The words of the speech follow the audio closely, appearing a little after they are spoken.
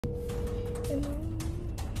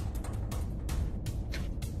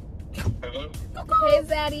Hello? Hey,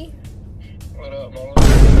 Zaddy. What up,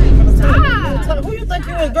 mama? Stop. Who you think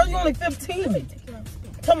you is, girl? You only 15.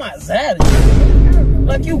 Talking about Zaddy.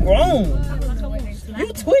 Like you grown.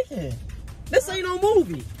 You tweaking. This ain't no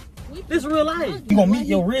movie. This real life. You gonna meet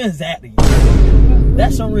your real Zaddy.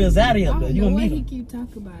 That's your real Zaddy up there. You gonna meet him. Keep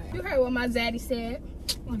talking about it. You heard what my Zaddy said.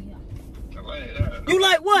 You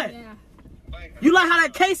like what? Yeah. You like how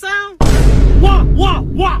that K sound? Wah, wah,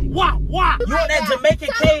 wah, wah, wah. You want that Jamaican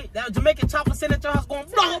K, that Jamaican chopper sitting at your house going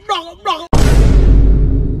blah, blah, blah.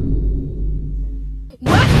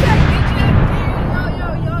 What's that,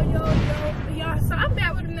 yo, y'all. So I'm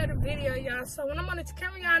back with another video, y'all. So when I'm on this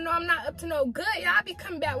camera, y'all know I'm not up to no good. Y'all be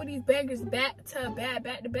coming back with these bangers back to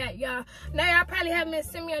back, y'all. Now y'all probably haven't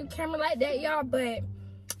seen me on the camera like that, y'all, but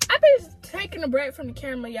I've been taking a break from the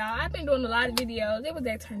camera, y'all. I've been doing a lot of videos. It was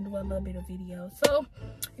their turn to do a little bit of videos. So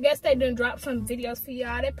I guess they done drop some videos for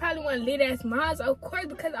y'all. They probably want lit ass mods, of course,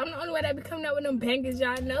 because I'm the only one that be coming out with them bangers,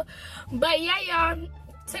 y'all know. But yeah, y'all,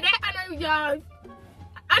 today I know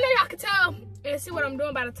y'all can tell and see what I'm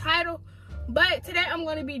doing by the title. But today I'm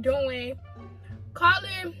gonna be doing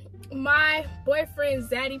calling my boyfriend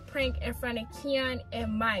Zaddy prank in front of Keon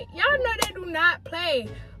and Mike. Y'all know they do not play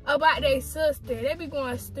about their sister. They be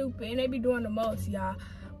going stupid and they be doing the most, y'all.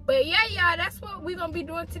 But yeah, y'all, that's what we gonna be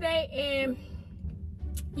doing today. And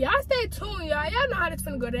y'all stay tuned, y'all. Y'all know how this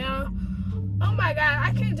finna go down. Oh my god,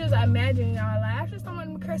 I can't just imagine, y'all. Like, I just don't want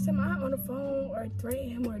him to curse him out on the phone or threaten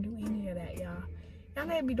him or do any of that, y'all. Y'all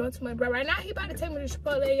know he be doing too much, but right now he about to take me to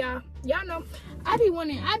Chipotle, y'all. Y'all know I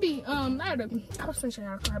was finishing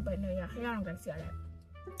y'all car, but no, y'all don't gotta see all that.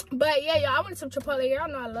 But yeah, y'all, I wanted some Chipotle. Y'all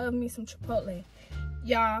know I love me some Chipotle,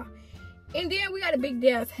 y'all. And then we got a big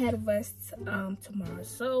day ahead of us tomorrow.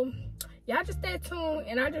 So y'all just stay tuned,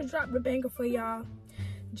 and I just dropped the banger for y'all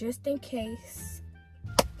just in case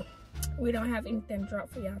we don't have anything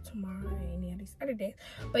dropped for y'all tomorrow or any of these other days.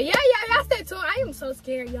 But yeah, y'all stay tuned. I am so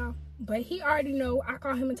scared, y'all. But he already know. I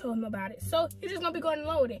called him and told him about it. So he's just gonna be going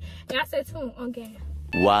along with it. Y'all stay tuned on game.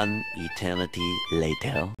 One eternity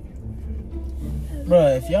later.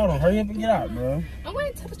 Bruh, if y'all don't hurry up and get out, bro. I'm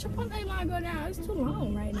waiting till the Chipotle line go down. It's too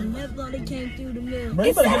long right now. That's all they came through the mill. Bro,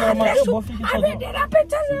 you better get out of my ear, boy. If you can I've talk been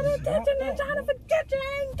touching and trying to forget you.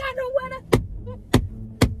 I ain't got nowhere to.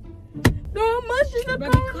 No much is the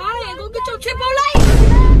car. Go get your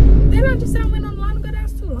Chipotle. They don't just sound waiting on the line to go down.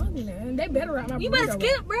 It's too long, man. They better write my You better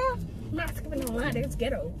skip, bro. I'm not skipping no line. It's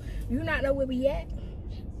ghetto. You not know where we at?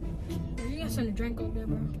 You got something to drink over there,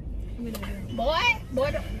 bro. Give me that drink. Boy,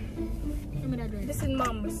 Give me that drink. this is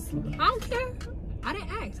mama's. I don't care. I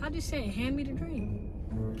didn't ask. I just said, hand me the drink.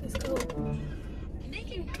 Let's go.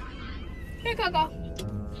 Here, Coco.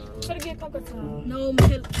 Better get Coco some. No,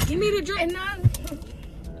 Michaela. Give me the drink. And now,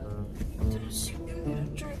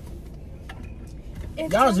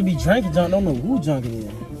 Y'all just be drinking junk, don't know who junk it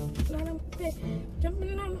is.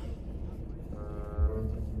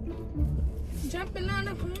 Jumping on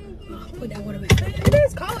the Put that water back. It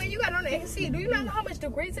is cold and you got on the AC. Do you not know how much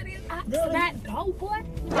degrees it is? That dope, boy.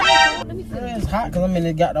 Let me feel It's hot because I'm in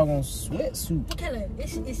this goddamn sweatsuit. Michaela,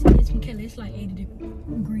 it's Michaela. It's like 80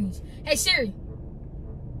 degrees. Hey Siri,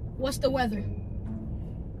 what's the weather?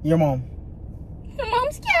 Your mom. Your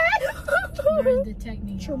mom's scared. Where's the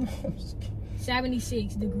technique? Your mom's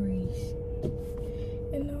 76 degrees.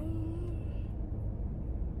 Hello?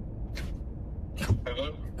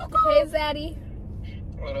 Hey, Zaddy.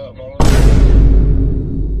 What up, mama?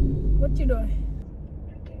 What you doing?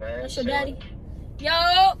 Man, That's your daddy? Yo,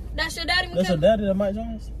 that's your daddy, That's your Michaela? daddy, that Mike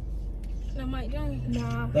Jones? That Mike Jones.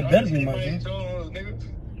 Nah. That better be Mike Jones.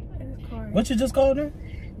 It's Corey. What you just called him?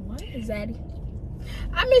 What? Zaddy.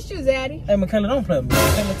 I miss you, Zaddy. Hey, Michaela, don't play with me.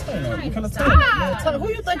 Michaela, turn up. Michaela, turn up. Man, who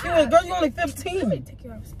you think you is, girl? You only 15. Take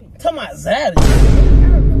you off speaker. Talking about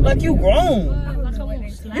Zaddy. Like you grown. Like I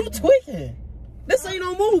won't slap You him. tweaking. This ain't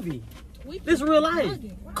no movie. This real life.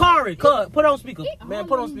 Kari, put on speaker. Man,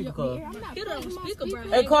 put on speaker, cuz. Get on speaker, bro.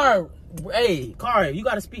 Hey, Kari. Hey, Kari, you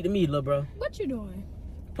gotta speak to me, little bro. What you doing?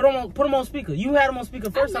 Put him on speaker. You had him on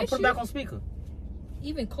speaker first time. Put him back on speaker.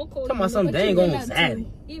 Even Coco. Talking about some dang on Zaddy.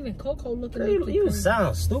 Even Coco looking at You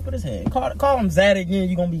sound stupid as hell. Call him Zaddy again.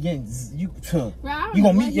 You gonna be getting you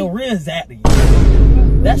gonna meet your real Zaddy.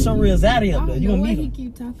 That's your real Zaddy up there. You gonna meet him. He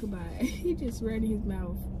keep talking about it. He just read his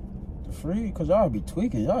mouth. Free, cause y'all be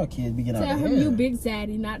tweaking. Y'all kids be getting out Tell of him hand. you big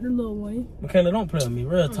Zaddy, not the little one. Michaela, don't play with me.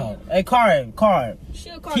 Real talk. Hey, Kari.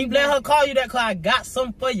 Keep letting her call you that, cause I got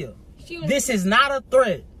something for you. This is not a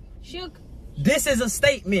threat. This is a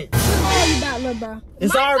statement. Call you back, little bro.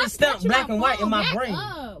 It's Mike, already stop stamped touching black my and white phone. in my Back brain.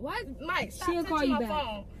 up. Why, Mike? Stop She'll touching call you my back.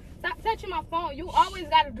 phone. Stop touching my phone. You always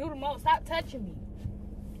gotta do the most. Stop touching me.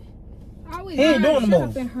 Always. He ain't doing the Shut most.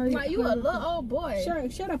 up and hurry. Like, you a little old boy.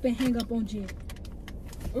 Shut up and hang up on Jet.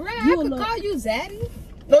 Right, You I could a call you Zaddy.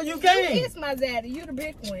 No, you You can't. is my Zaddy. You the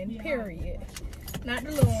big one, period. Not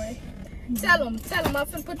the little one. Tell him. I'm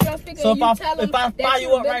finna put you on speaker. So and you tell him if I that fire you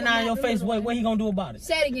you up the right big now one, in your not the face, little what he gonna do about it?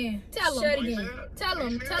 Say it again. Tell him. Say it again. Tell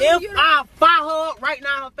him If you the, I fire her up right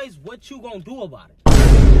now in her face, what you gonna do about it?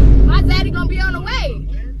 my Zaddy gonna be on the way.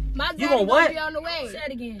 My You Zaddy gonna what? be on the way. Say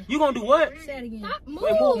it again. You gonna do what? Say it again. Stop move.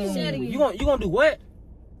 Wait, move. Say it again. You gonna do what?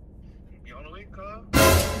 You on the way,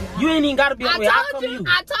 cuz? You ain't even gotta be on the way. I'll come to you.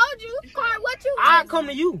 I told you. Car, what you I'll want? come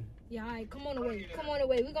to you. Yeah, all right. Come on the way. Come on the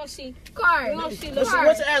way. We gonna see. Car. We gonna see. What's Car.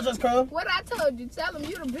 your address, cuz? What I told you. Tell him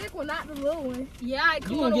you the big one, not the little one. Yeah, all right. You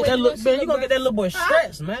Come on gonna the get way. that We little see man. the You gonna get that little boy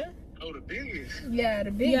stretched, man. Oh, the biggest. Yeah,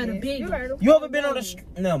 the biggest. Yeah, the biggest. You heard him. You ever been on the street?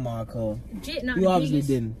 No, my cuz. Jet not You the obviously biggest.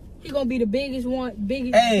 didn't. He gonna be the biggest one.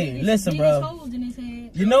 Biggest. Hey, biggest, listen, biggest bro. holes in his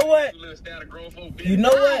head. You know what? Little style of grown folk You business. know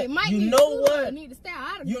Right, what? Mike You need know to- what? Need to stay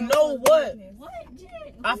out of You the know motherfucking what? business.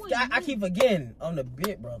 What, Jet? I keep forgetting I'm the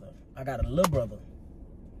big brother. I got a little brother.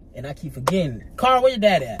 And I keep forgetting. Carl, where your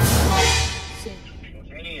dad at?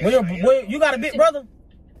 Where you got a big brother?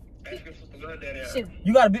 Ask your sister where her daddy at. Shit.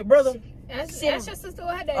 You got a big brother? That's your sister with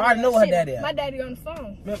her daddy. I already know what her daddy at. My daddy on the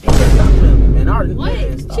phone. Man, stop playing with me, man. I already What?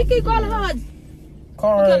 man, stop. She keep calling her.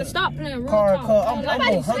 Carl, Gotta stop playing real Carl, talk. Carl, I'm Nobody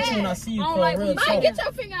gonna hurt you said. when I see you, I don't Carl. like Real when you Mike, talk. get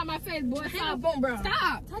your finger out my face, boy. Hang Stop. up on bro.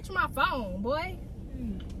 Stop. Touch my phone, boy.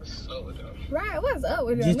 What's up with them? Right, what's up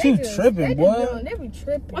with them? Just They you tripping, they boy. They be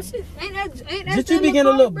tripping. What's it? Ain't that Just you be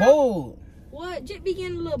getting a little bold. What? Jet be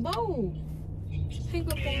getting a little bold. Hang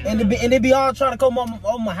up on And they be all trying to come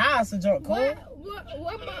on my house and jump, Carl.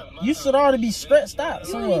 You should already be stretched out.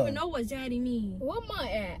 You don't even know what Zaddy mean. What my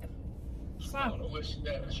at? I don't know where she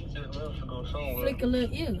at. She just left to go somewhere. Flick a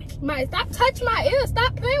little ear. Mike, stop touching my ear.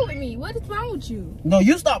 Stop playing with me. What is wrong with you? No,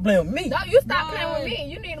 you stop playing with me. No, you stop Right. playing with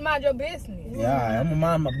me. You need to mind your business. Yeah, all right, I'm gonna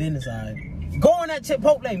mind my business, all right. Go in that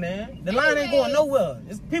Chipotle, man. The line ain't going nowhere.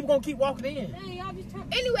 People gonna keep walking in. Hey, y'all be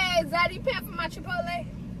talking. Anyway, Zaddy, paying for my Chipotle?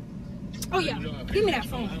 Oh yeah. Give me that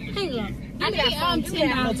phone. Hang up. Give me that phone.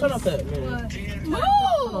 $10. No, turn off that, man.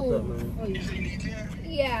 Turn off that, Move. man.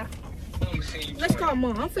 Yeah. Let's call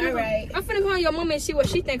mom. I'm finna. Alright. I'm finna call your mom and see what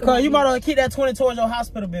she think about Cause you it. might as well keep that 20 towards your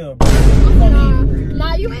hospital bill, bro. You gonna need it.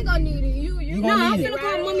 Nah, you ain't gonna need it. You gonna Nah, I'm need it. finna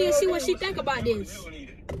call mommy and see what she think about this.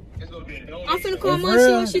 It's gonna be a donation. I'm finna call It's mom and see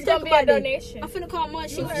real. what she It's gonna think be a about this. donation. I'm finna call mom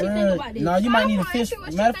and see what she Right. think about this. Nah, you might need a Come on, fish. see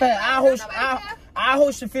what she Matter of fact, think. I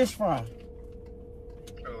host your fish fry.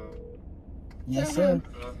 Yes, sir.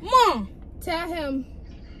 Mom. Tell him.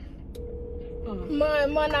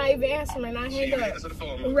 Mom not even answering. I hang up. Answer the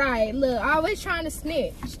phone, man. Right, look, always trying to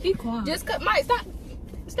snitch. Be quiet. Just cut, Mike,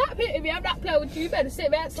 stop hitting me. I'm not playing with you. You better sit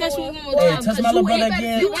back Touch somewhere. me one more Hey, time. touch 'cause my you little brother ain't-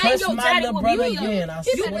 again. you ain't Touch your my daddy little will brother beat up. again. I You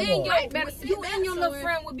swear. and your, Mike better sit you back and your little somewhere.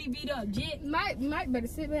 friend would be beat up, Jet. Mike better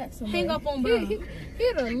sit back somewhere. Hang up on bro. He the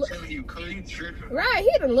I'm telling you, cuz you tripping. right,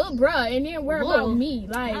 he the little bruh, and then worry Whoa. about me.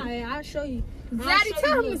 Like, Alright, I'll show you. Daddy,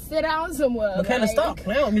 tell him to sit down somewhere. Michaela, like, stop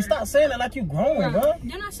playing with me. Stop saying it like you grown, bro.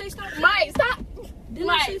 Didn't I say stop? Mike, stop. Didn't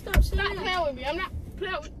I say stop saying Stop that? playing with me. I'm not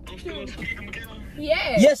playing with I'm still on speaker, Michaela.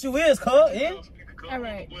 Yeah. Yes, you is, cuz. Yeah. All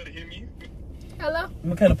right. What, hear me? Hello?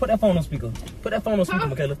 Michaela, put that phone on speaker. Put that phone on speaker,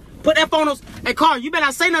 Michaela. Put that phone on. Hey, Carl, you better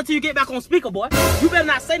not say nothing till you get back on speaker, boy. You better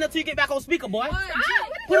not say nothing till you get back on speaker, boy. What, Stop.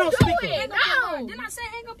 Jet? Put on What speaker. are you doing? No. Didn't I say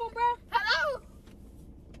hang up on bro? Hello?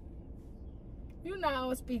 You not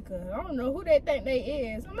on speaker. I don't know who they think they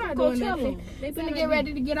is. I'm not Go doing tell nothing. them. They finna get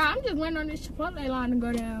ready to get out. I'm just waiting on this Chipotle line to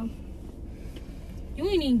go down. You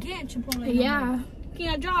ain't even getting Chipotle. Yeah.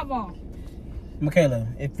 Can't drive off. Michaela,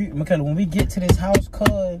 Michaela, when we get to this house, cuz,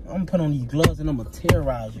 I'm gonna put on these gloves and I'm gonna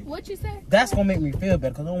terrorize you. What you say? That's gonna make me feel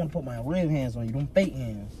better, cause I don't wanna put my real hands on you, them fake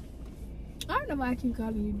hands. I don't know why I keep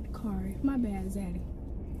calling you Kari. My bad, Zaddy.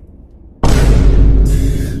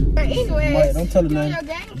 But anyways, Mike, don't tell her you on nothing.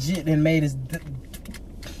 your game? Jit then made his.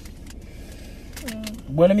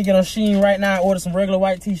 Well, let me get on Shein right now and order some regular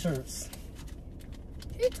white t-shirts.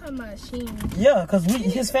 He talking about Sheen. Yeah, cause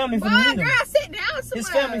his family Boy, finna need them. girl, sit down somewhere. His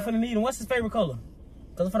family finna need them. What's his favorite color?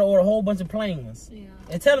 Cause I'm finna order a whole bunch of plain ones. Yeah.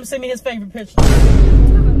 And tell him to send me his favorite picture. Tell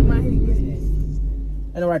him about his business.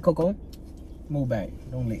 Ain't alright, Coco? Move back.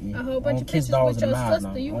 Don't lick me. A whole I bunch don't of kiss pictures dogs with in the your mouth sister.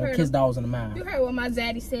 now. You I don't heard kiss him. dogs in the mouth. You heard what my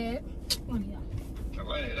Zaddy said. Oh, yeah. I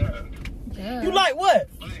like that. Yeah. You like what?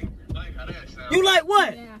 Like how that sounds. You like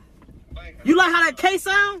what? Yeah. Like how You like how that K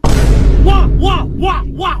sound? Wah, wah, wah,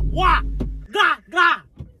 wah, wah. Gah, gah.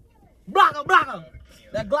 Blocka, blocka.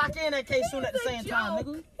 That Glock and that K soon at the same time,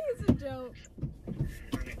 nigga. He's a joke.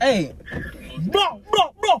 Hey. Blah, blah,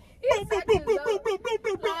 blah. He's such a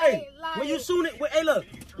joke. Hey, Like- when you soon it, hey, look.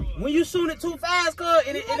 When you shoot it too fast, cuz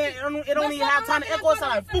it don't even have time to echo. It's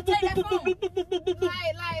like boop, boop, boop, boop, boop, boop, boop, boop, boop.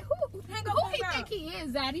 Like who he think he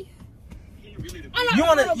is, Zaddy? You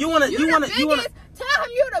wanna? Tell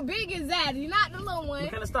him you the biggest Zaddy, not the little one.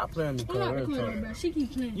 You gotta stop playing me, I'm not the clown, bro. She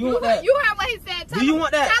keeps playing. You want that? You heard what he said. Do you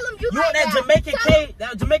want that? Tell him you want like that Jamaican cake?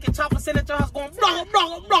 That Jamaican chopper sitting at your house going blogger,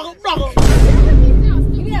 blogger, blogger, blogger.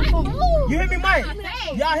 Give me that phone. You hear me, Mike?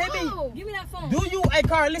 Hey, Y'all hear me? Give me that phone. Do you? Hey,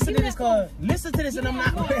 Carl, listen to this, cuz. Listen to this, and I'm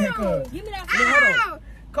not playing, cuz. Give me that Hold phone. on.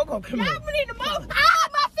 Coco, come here. I need the most.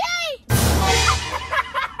 My feet!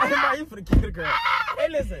 Hey, Mike, you finna kill the girl. Hey,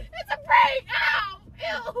 listen. It's a prank. Ow!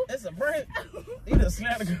 Ew. It's a prank. You just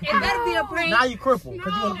slammed the girl. It better be a prank. Now you crippled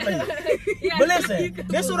because you want to play it. But listen,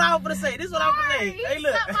 this is what I was gonna say. Hey,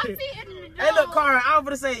 look. Hey, look, Carl. I was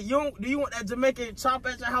gonna say, do you want that Jamaican chop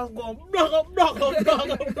at your house going blogger, blogger,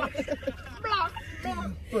 blogger?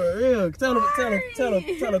 For real. Tell him,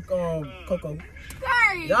 Coco.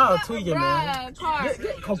 Sorry. Y'all tweaking, man. Carl.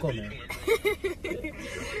 Get Coco, man. Say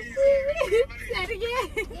it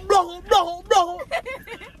again. Blogger, blogger, blogger.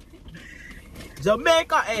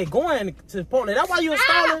 Jamaica, hey, going to Portland. That's why you was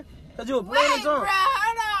stalling, because you were playing the drum. Bro,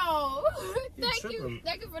 hold on.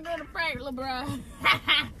 Thank you for doing the prank, little bro.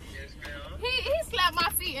 He slapped my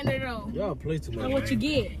feet in the door. Y'all play too much. That's what you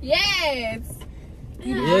get. Yes.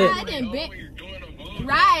 Yeah. I didn't bit.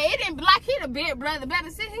 Right, it didn't like he the big brother. Better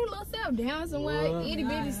sit his little self down somewhere, itty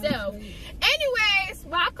bitty self. Anyways,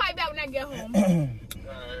 well, I'll call you back when I get home.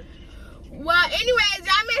 Well, anyways,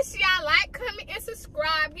 y'all make sure y'all like, comment, and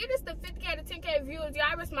subscribe. Get us the 50K to 10K views.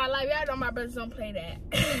 Y'all risk my life. Y'all know my brothers don't play that.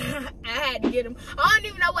 I had to get them. I don't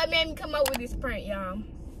even know what made me come up with this prank, y'all.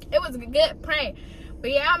 It was a good prank.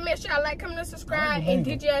 But yeah, y'all make sure y'all like, comment, and subscribe. And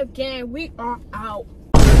DJF Gang, we are out.